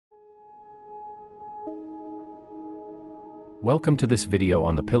Welcome to this video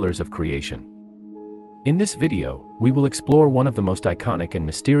on the pillars of creation. In this video, we will explore one of the most iconic and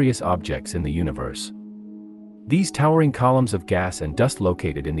mysterious objects in the universe. These towering columns of gas and dust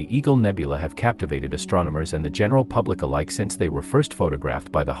located in the Eagle Nebula have captivated astronomers and the general public alike since they were first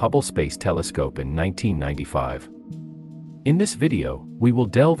photographed by the Hubble Space Telescope in 1995. In this video, we will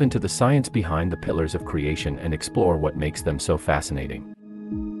delve into the science behind the pillars of creation and explore what makes them so fascinating.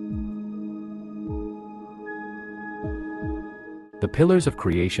 The pillars of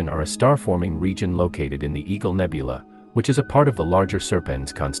creation are a star-forming region located in the Eagle Nebula, which is a part of the larger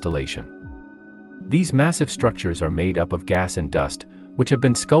Serpens constellation. These massive structures are made up of gas and dust, which have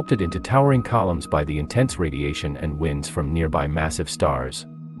been sculpted into towering columns by the intense radiation and winds from nearby massive stars.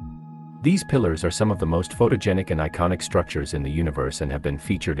 These pillars are some of the most photogenic and iconic structures in the universe and have been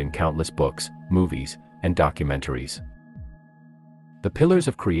featured in countless books, movies, and documentaries. The pillars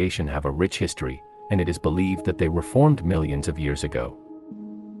of creation have a rich history, and it is believed that they were formed millions of years ago.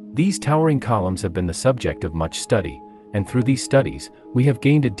 These towering columns have been the subject of much study, and through these studies, we have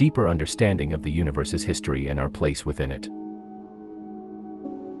gained a deeper understanding of the universe's history and our place within it.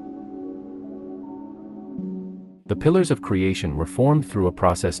 The pillars of creation were formed through a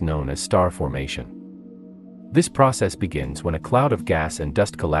process known as star formation. This process begins when a cloud of gas and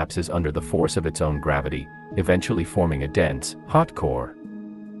dust collapses under the force of its own gravity, eventually forming a dense, hot core.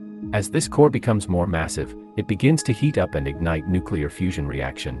 As this core becomes more massive, it begins to heat up and ignite nuclear fusion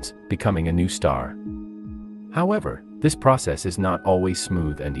reactions, becoming a new star. However, this process is not always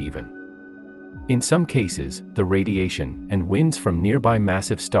smooth and even. In some cases, the radiation and winds from nearby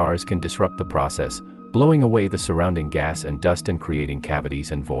massive stars can disrupt the process, blowing away the surrounding gas and dust and creating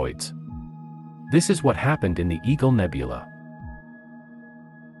cavities and voids. This is what happened in the Eagle Nebula.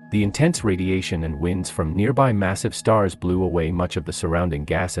 The intense radiation and winds from nearby massive stars blew away much of the surrounding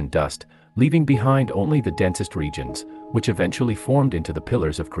gas and dust, leaving behind only the densest regions, which eventually formed into the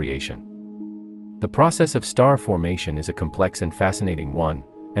pillars of creation. The process of star formation is a complex and fascinating one,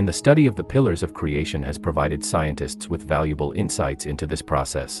 and the study of the pillars of creation has provided scientists with valuable insights into this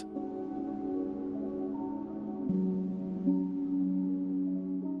process.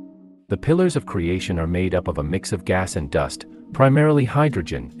 The pillars of creation are made up of a mix of gas and dust, primarily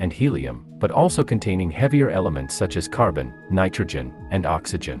hydrogen and helium, but also containing heavier elements such as carbon, nitrogen, and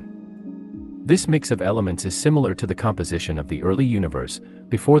oxygen. This mix of elements is similar to the composition of the early universe,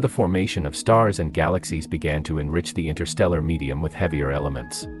 before the formation of stars and galaxies began to enrich the interstellar medium with heavier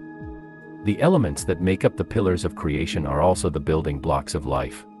elements. The elements that make up the pillars of creation are also the building blocks of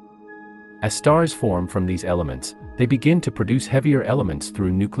life. As stars form from these elements, they begin to produce heavier elements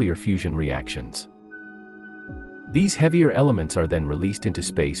through nuclear fusion reactions. These heavier elements are then released into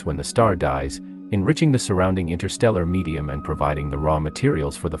space when the star dies, enriching the surrounding interstellar medium and providing the raw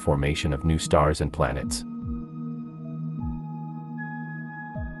materials for the formation of new stars and planets.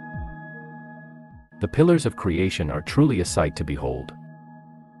 The pillars of creation are truly a sight to behold.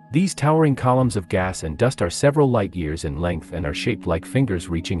 These towering columns of gas and dust are several light years in length and are shaped like fingers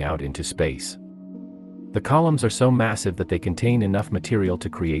reaching out into space. The columns are so massive that they contain enough material to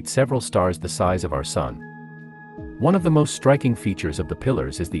create several stars the size of our sun. One of the most striking features of the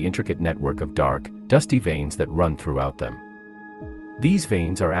pillars is the intricate network of dark, dusty veins that run throughout them. These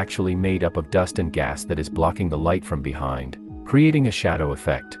veins are actually made up of dust and gas that is blocking the light from behind, creating a shadow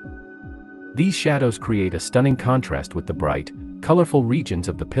effect. These shadows create a stunning contrast with the bright, colorful regions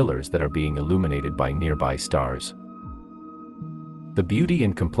of the pillars that are being illuminated by nearby stars. The beauty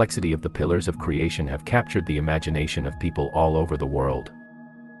and complexity of the pillars of creation have captured the imagination of people all over the world.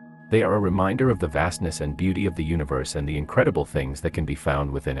 They are a reminder of the vastness and beauty of the universe and the incredible things that can be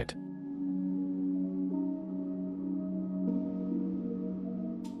found within it.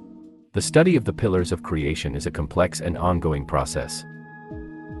 The study of the pillars of creation is a complex and ongoing process.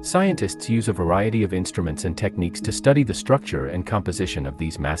 Scientists use a variety of instruments and techniques to study the structure and composition of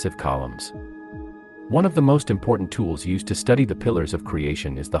these massive columns. One of the most important tools used to study the pillars of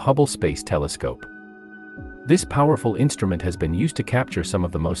creation is the Hubble Space Telescope. This powerful instrument has been used to capture some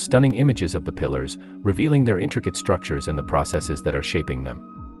of the most stunning images of the pillars, revealing their intricate structures and the processes that are shaping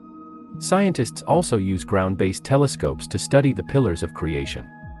them. Scientists also use ground-based telescopes to study the pillars of creation.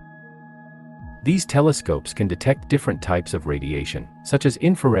 These telescopes can detect different types of radiation, such as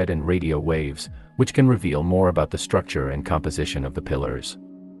infrared and radio waves, which can reveal more about the structure and composition of the pillars.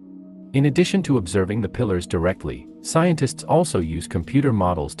 In addition to observing the pillars directly, scientists also use computer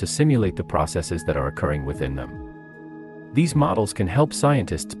models to simulate the processes that are occurring within them. These models can help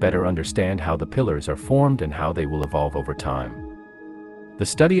scientists better understand how the pillars are formed and how they will evolve over time. The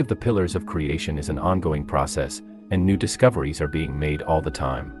study of the pillars of creation is an ongoing process, and new discoveries are being made all the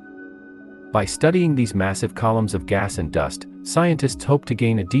time. By studying these massive columns of gas and dust, scientists hope to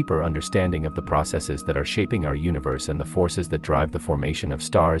gain a deeper understanding of the processes that are shaping our universe and the forces that drive the formation of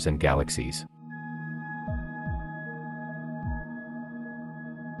stars and galaxies.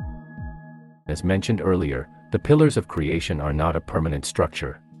 As mentioned earlier, the pillars of creation are not a permanent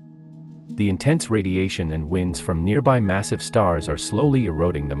structure. The intense radiation and winds from nearby massive stars are slowly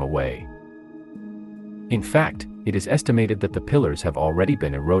eroding them away. In fact, it is estimated that the pillars have already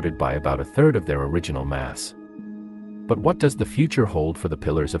been eroded by about a third of their original mass. But what does the future hold for the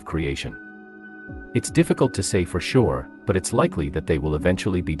pillars of creation? It's difficult to say for sure, but it's likely that they will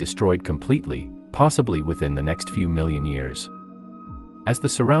eventually be destroyed completely, possibly within the next few million years. As the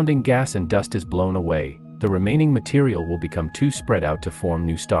surrounding gas and dust is blown away, the remaining material will become too spread out to form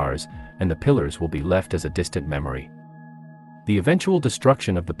new stars, and the pillars will be left as a distant memory. The eventual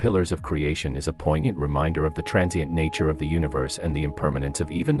destruction of the pillars of creation is a poignant reminder of the transient nature of the universe and the impermanence of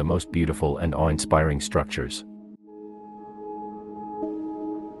even the most beautiful and awe-inspiring structures.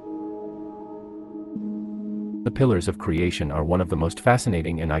 The pillars of creation are one of the most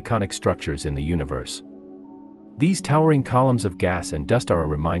fascinating and iconic structures in the universe. These towering columns of gas and dust are a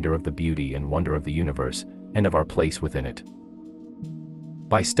reminder of the beauty and wonder of the universe, and of our place within it.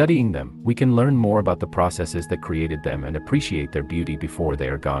 By studying them, we can learn more about the processes that created them and appreciate their beauty before they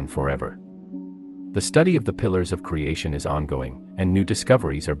are gone forever. The study of the pillars of creation is ongoing, and new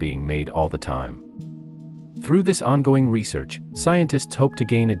discoveries are being made all the time. Through this ongoing research, scientists hope to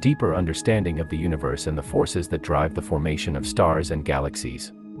gain a deeper understanding of the universe and the forces that drive the formation of stars and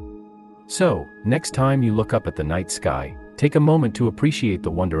galaxies. So, next time you look up at the night sky, take a moment to appreciate the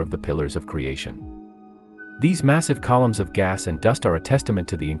wonder of the pillars of creation. These massive columns of gas and dust are a testament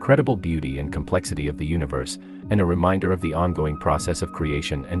to the incredible beauty and complexity of the universe, and a reminder of the ongoing process of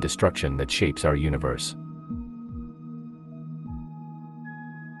creation and destruction that shapes our universe.